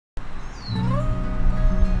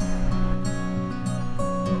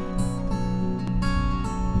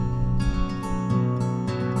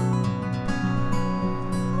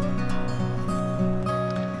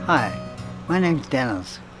Hi, my name's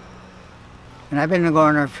Dennis, and I've been a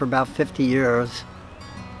gardener for about 50 years,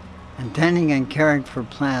 and tending and caring for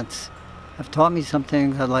plants have taught me some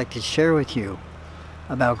things I'd like to share with you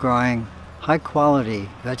about growing high-quality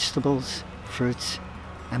vegetables, fruits,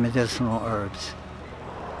 and medicinal herbs.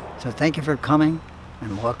 So thank you for coming,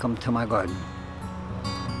 and welcome to my garden.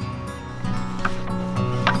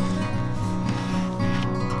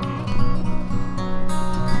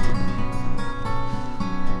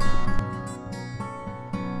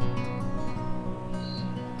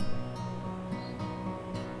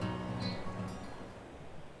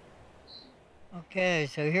 Okay,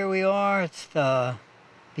 so here we are. It's the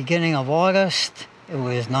beginning of August. It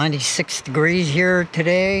was 96 degrees here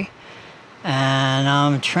today, and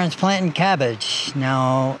I'm transplanting cabbage.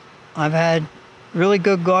 Now, I've had really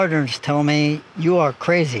good gardeners tell me, you are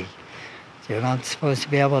crazy. You're not supposed to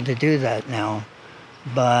be able to do that now.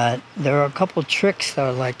 But there are a couple tricks that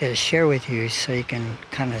I'd like to share with you so you can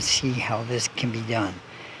kind of see how this can be done.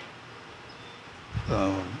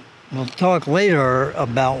 We'll talk later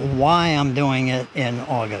about why I'm doing it in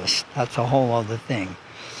August. That's a whole other thing.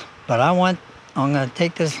 But I'm going to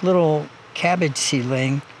take this little cabbage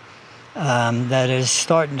seedling that is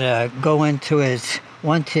starting to go into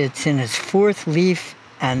once it's in its fourth leaf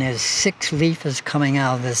and its sixth leaf is coming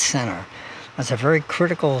out of the center. That's a very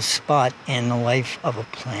critical spot in the life of a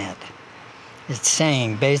plant. It's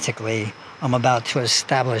saying, basically, I'm about to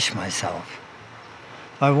establish myself.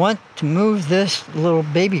 I want to move this little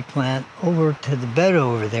baby plant over to the bed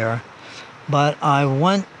over there, but I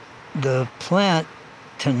want the plant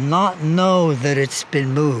to not know that it's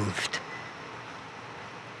been moved.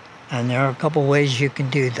 And there are a couple ways you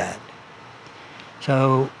can do that.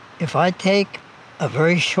 So if I take a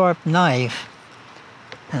very sharp knife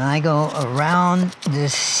and I go around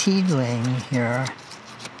this seedling here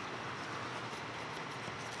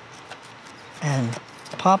and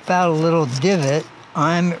pop out a little divot,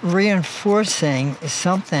 I'm reinforcing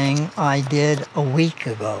something I did a week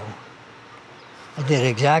ago. I did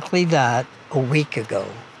exactly that a week ago.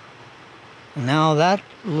 Now that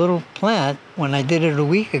little plant, when I did it a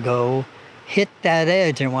week ago, hit that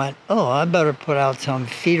edge and went, oh, I better put out some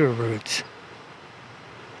feeder roots.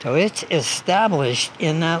 So it's established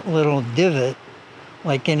in that little divot,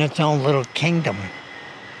 like in its own little kingdom.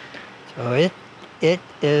 So it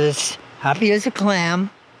is happy as a clam.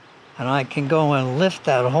 And I can go and lift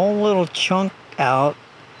that whole little chunk out,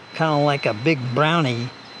 kind of like a big brownie,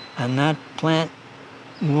 and that plant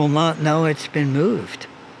will not know it's been moved.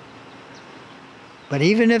 But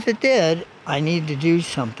even if it did, I need to do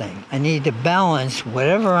something. I need to balance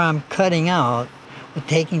whatever I'm cutting out with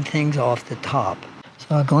taking things off the top.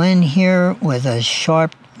 So I'll go in here with a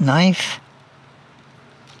sharp knife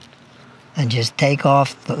and just take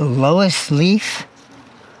off the lowest leaf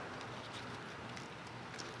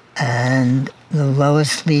and the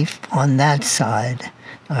lowest leaf on that side.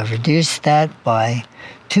 I've reduced that by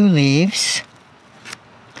 2 leaves,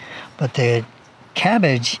 but the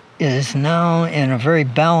cabbage is now in a very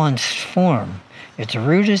balanced form. Its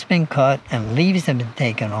root has been cut and leaves have been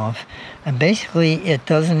taken off, and basically it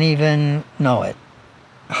doesn't even know it.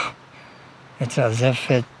 It's as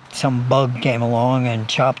if some bug came along and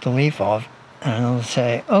chopped the leaf off, and it'll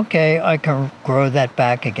say, okay, I can grow that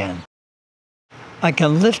back again. I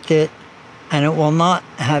can lift it and it will not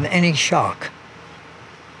have any shock.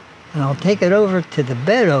 And I'll take it over to the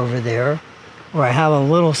bed over there where I have a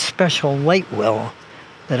little special light well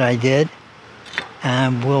that I did,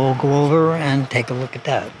 and we'll go over and take a look at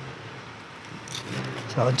that.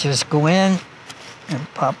 So I'll just go in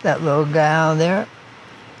and pop that little guy out there.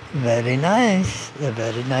 Very nice, a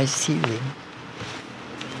very nice seedling.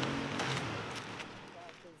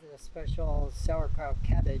 This is a special sauerkraut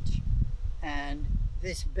cabbage. And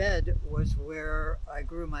this bed was where I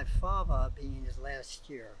grew my fava beans last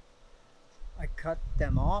year. I cut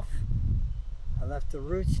them off. I left the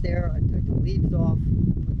roots there. I took the leaves off,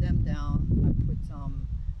 put them down. I put some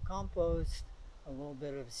compost, a little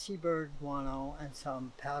bit of seabird guano, and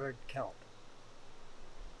some powdered kelp.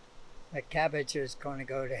 The cabbage is going to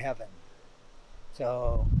go to heaven.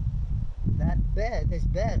 So this bed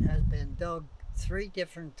has been dug 3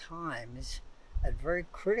 different times at very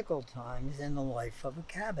critical times in the life of a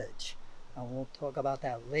cabbage. And we'll talk about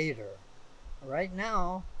that later. Right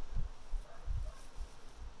now,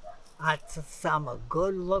 that's some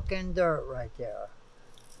good looking dirt right there.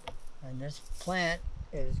 And this plant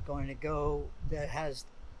is going to go, that has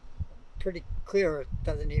pretty clear, it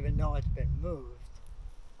doesn't even know it's been moved.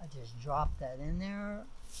 I just drop that in there,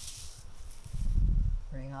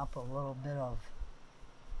 bring up a little bit of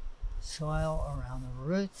soil around the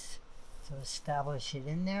roots. to establish it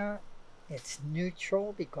in there. It's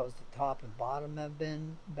neutral because the top and bottom have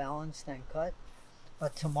been balanced and cut.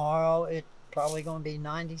 But tomorrow it's probably going to be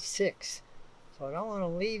 96. So I don't want to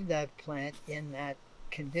leave that plant in that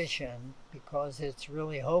condition because it's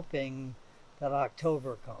really hoping that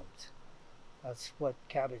October comes. That's what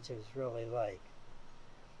cabbage is really like.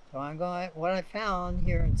 So what I found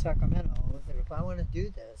here in Sacramento, that if I want to do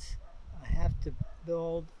this, I have to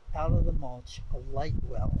build out of the mulch a light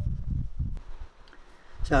well.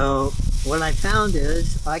 So what I found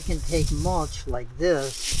is I can take mulch like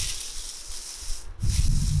this,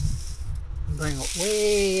 bring it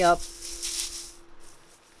way up,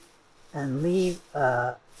 and leave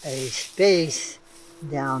a space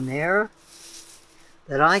down there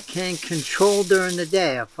that I can control during the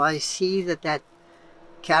day. If I see that that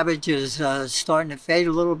cabbage is starting to fade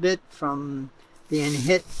a little bit from being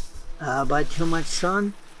hit by too much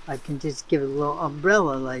sun, I can just give it a little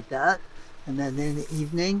umbrella like that, and then in the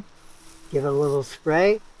evening give it a little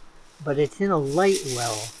spray. But it's in a light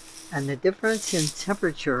well, and the difference in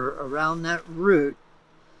temperature around that root,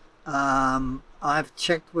 I've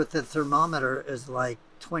checked with the thermometer, is like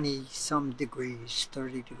 20 some degrees,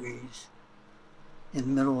 30 degrees in the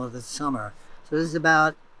middle of the summer. So this is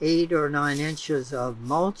about 8 or 9 inches of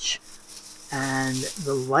mulch, and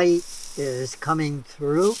the light is coming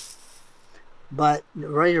through. But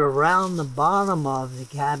right around the bottom of the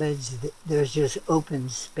cabbage, there's just open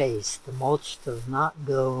space. The mulch does not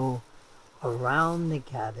go around the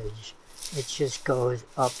cabbage. It just goes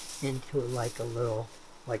up into like a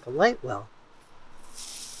light well.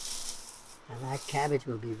 And that cabbage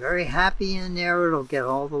will be very happy in there. It'll get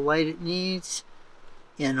all the light it needs.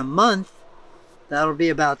 In a month, that'll be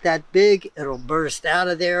about that big. It'll burst out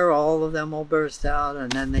of there. All of them will burst out,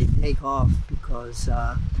 and then they take off because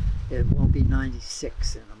it won't be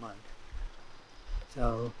 96 in a month.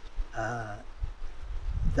 So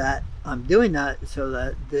that I'm doing that so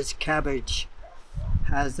that this cabbage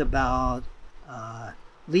has about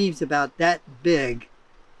leaves about that big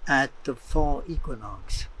at the fall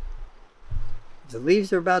equinox. If the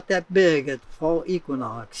leaves are about that big at the fall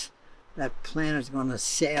equinox, that plant is going to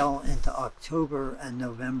sail into October and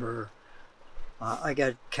November. I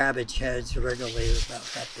got cabbage heads regularly about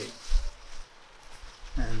that big.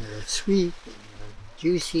 And they're sweet, and they're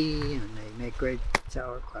juicy, and they make great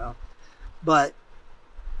sauerkraut. But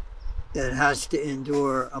it has to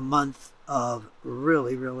endure a month of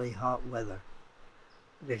really, really hot weather.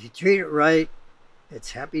 But if you treat it right,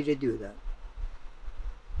 it's happy to do that.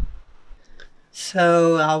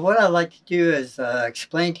 So what I like to do is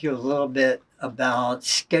explain to you a little bit about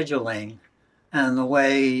scheduling and the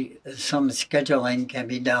way some scheduling can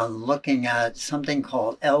be done looking at something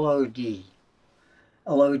called LOD.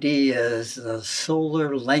 LOD is the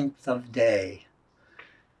solar length of day.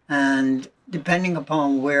 And depending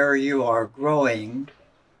upon where you are growing,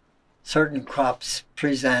 certain crops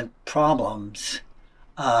present problems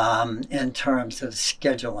in terms of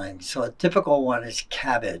scheduling. So a typical one is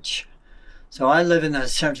cabbage. So I live in the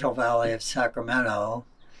Central Valley of Sacramento,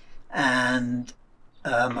 and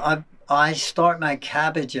I start my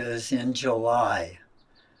cabbages in July.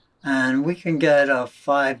 And we can get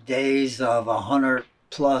 5 days of 100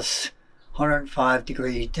 plus 105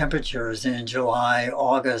 degree temperatures in July,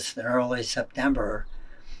 August, and early September.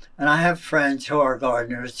 And I have friends who are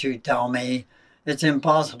gardeners who tell me it's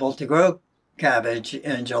impossible to grow cabbage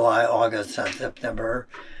in July, August, and September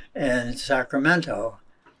in Sacramento.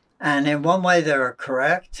 And in one way they're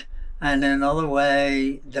correct, and in another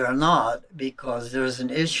way they're not, because there's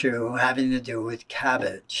an issue having to do with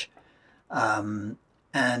cabbage. On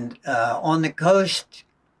the coast,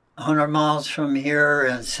 100 miles from here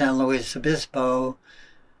in San Luis Obispo,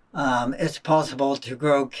 it's possible to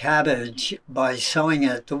grow cabbage by sowing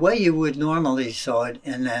it the way you would normally sow it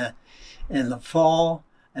in the fall,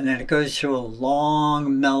 and then it goes through a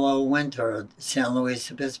long, mellow winter. San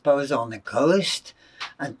Luis Obispo is on the coast,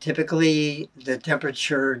 and typically the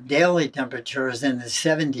daily temperature is in the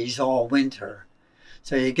 70s all winter.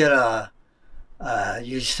 So you get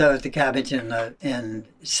you sow the cabbage in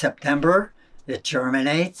September, it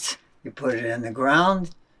germinates, you put it in the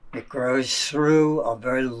ground, it grows through a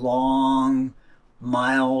very long,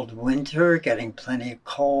 mild winter, getting plenty of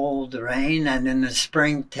cold rain, and in the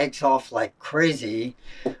spring takes off like crazy,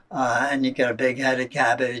 and you get a big head of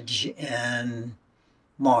cabbage in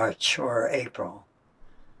March or April.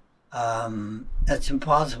 It's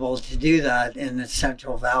impossible to do that in the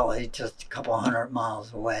Central Valley, just a couple 100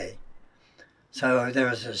 miles away. So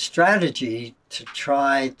there's a strategy to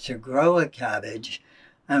try to grow a cabbage,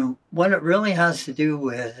 and what it really has to do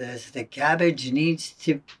with is the cabbage needs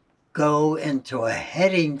to go into a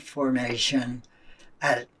heading formation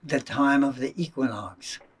at the time of the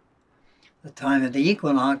equinox. The time of the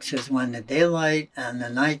equinox is when the daylight and the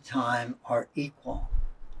nighttime are equal.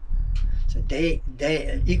 So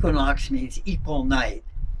equinox means equal night.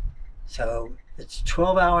 So it's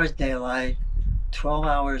 12 hours daylight, 12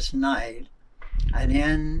 hours night, and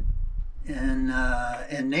in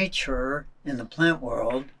nature, in the plant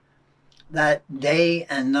world, that day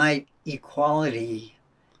and night equality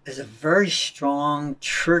is a very strong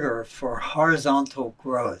trigger for horizontal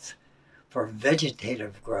growth, for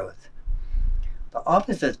vegetative growth. The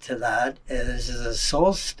opposite to that is the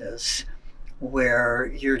solstice, where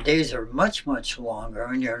your days are much, much longer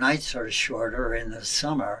and your nights are shorter in the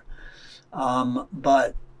summer.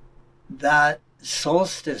 But that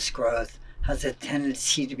solstice growth has a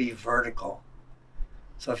tendency to be vertical.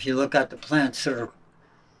 So if you look at the plants that are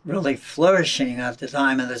really flourishing at the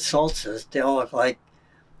time of the solstice, they'll look like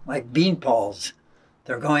bean poles.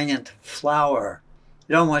 They're going into flower.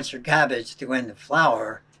 You don't want your cabbage to go into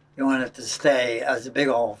flower. You want it to stay as a big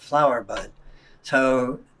old flower bud.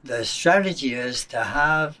 So the strategy is to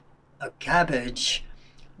have a cabbage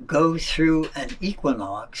go through an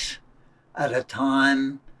equinox at a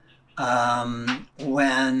time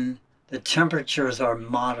when the temperatures are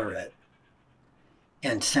moderate.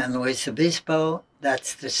 In San Luis Obispo,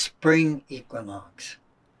 that's the spring equinox.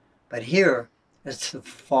 But here, it's the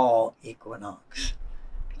fall equinox.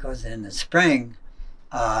 Because in the spring,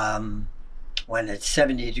 when it's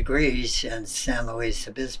 70 degrees in San Luis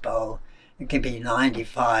Obispo, it can be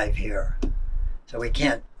 95 here. So we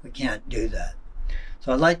can't do that.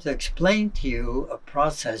 So I'd like to explain to you a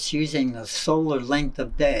process using the solar length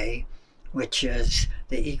of day, which is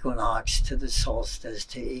the equinox to the solstice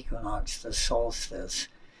to equinox to solstice,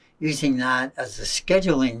 using that as a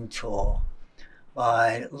scheduling tool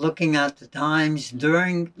by looking at the times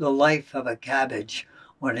during the life of a cabbage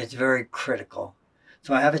when it's very critical.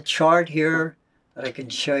 So I have a chart here that I can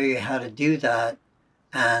show you how to do that,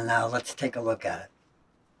 and let's take a look at it.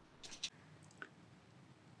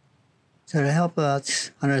 So to help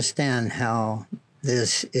us understand how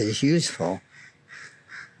this is useful,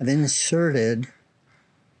 I've inserted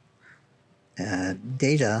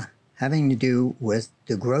data having to do with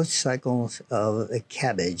the growth cycles of a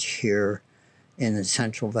cabbage here in the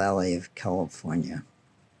Central Valley of California.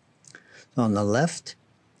 So on the left,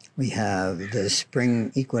 we have the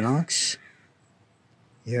spring equinox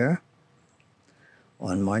here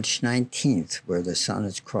on March 19th, where the sun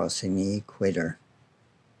is crossing the equator.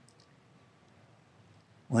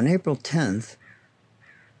 On April 10th,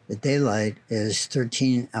 the daylight is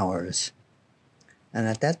 13 hours. And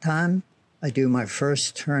at that time, I do my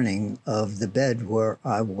first turning of the bed where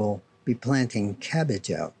I will be planting cabbage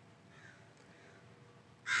out.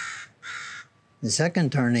 The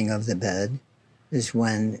second turning of the bed is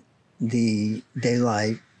when the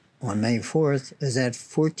daylight on May 4th is at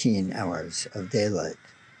 14 hours of daylight.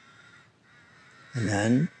 And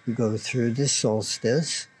then we go through the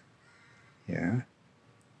solstice here.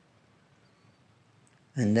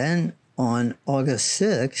 And then on August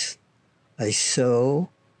 6th, I sow,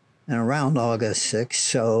 and around August 6th,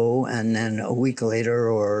 sow, and then a week later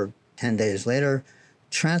or 10 days later,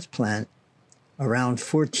 transplant around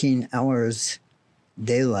 14 hours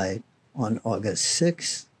daylight on August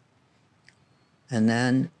 6th. And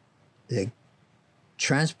then the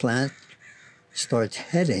transplant starts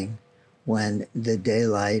heading when the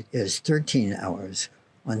daylight is 13 hours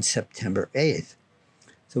on September 8th.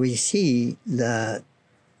 So we see that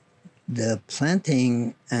the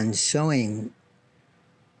planting and sowing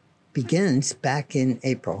begins back in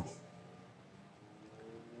April.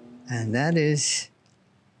 And that is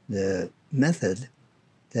the method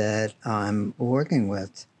that I'm working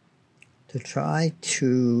with to try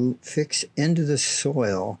to fix into the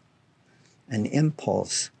soil an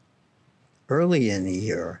impulse early in the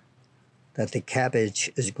year that the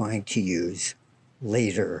cabbage is going to use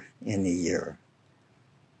later in the year.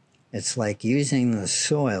 It's like using the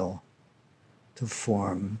soil to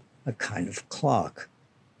form a kind of clock.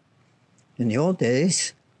 In the old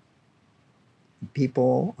days,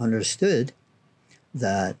 people understood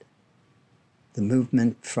that the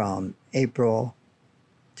movement from April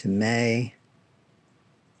to May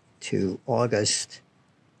to August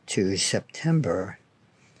to September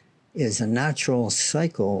is a natural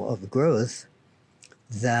cycle of growth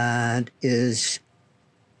that is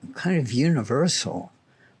kind of universal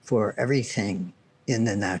for everything in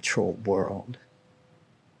the natural world.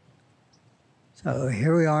 So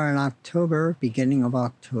here we are in October, beginning of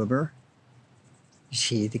October. You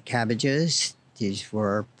see the cabbages. These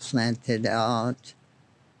were planted out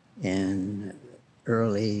in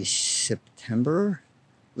early September,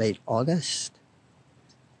 late August.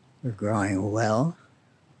 They're growing well.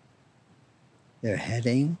 They're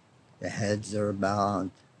heading. The heads are about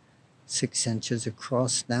 6 inches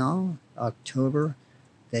across now. October,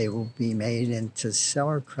 they will be made into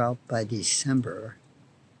sauerkraut by December.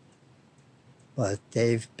 But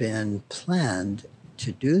they've been planned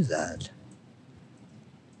to do that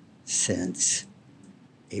since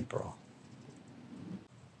April.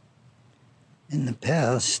 In the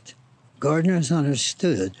past, gardeners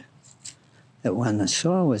understood that when the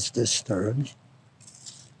soil was disturbed,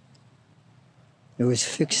 it was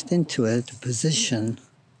fixed into it the position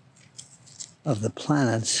of the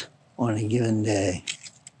planets on a given day.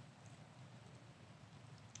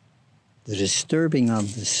 The disturbing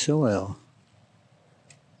of the soil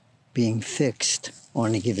being fixed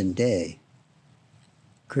on a given day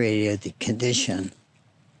created the condition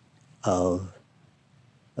of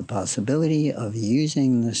the possibility of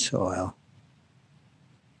using the soil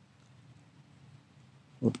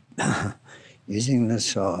using the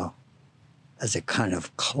soil as a kind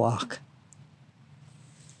of clock.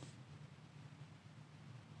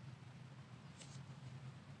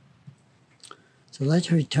 So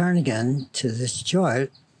let's return again to this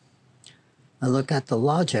chart and look at the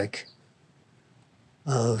logic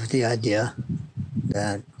of the idea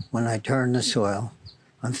that when I turn the soil,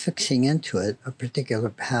 I'm fixing into it a particular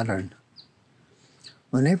pattern.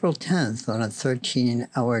 On April 10th, on a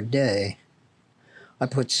 13-hour day, I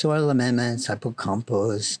put soil amendments, I put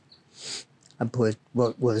compost, I put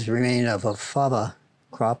what was remaining of a fava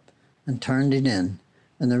crop and turned it in.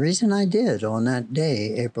 And the reason I did on that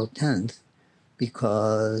day, April 10th,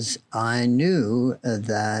 because I knew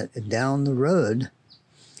that down the road,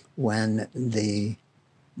 when the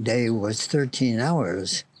day was 13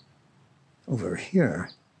 hours over here,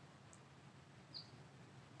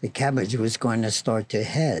 the cabbage was going to start to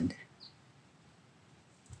head.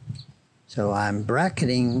 So I'm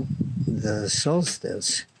bracketing the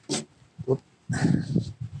solstice. Whoop.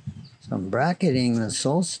 So I'm bracketing the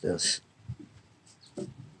solstice.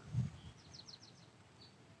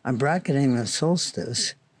 I'm bracketing the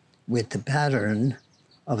solstice with the pattern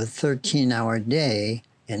of a 13-hour day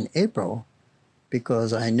in April,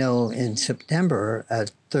 because I know in September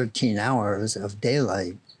at 13 hours of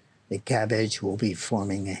daylight, the cabbage will be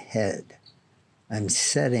forming a head. I'm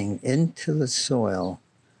setting into the soil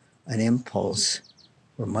an impulse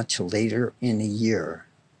for much later in the year.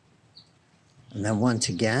 And then once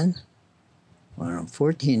again, on a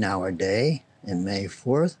 14-hour day, in May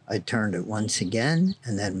 4th, I turned it once again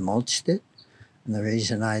and then mulched it. And the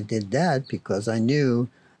reason I did that, because I knew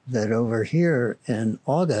that over here in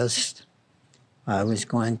August, I was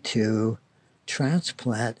going to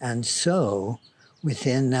transplant and sow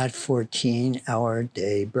within that 14-hour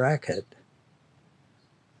day bracket.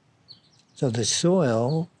 So the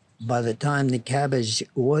soil, by the time the cabbage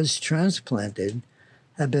was transplanted,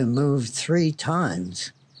 had been moved 3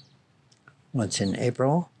 times. Once in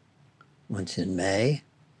April, once in May,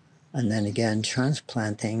 and then again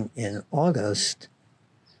transplanting in August.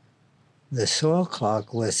 The soil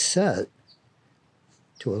clock was set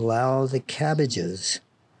to allow the cabbages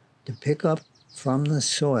to pick up from the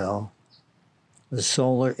soil the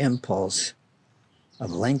solar impulse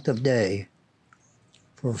of length of day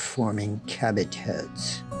for forming cabbage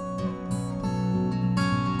heads.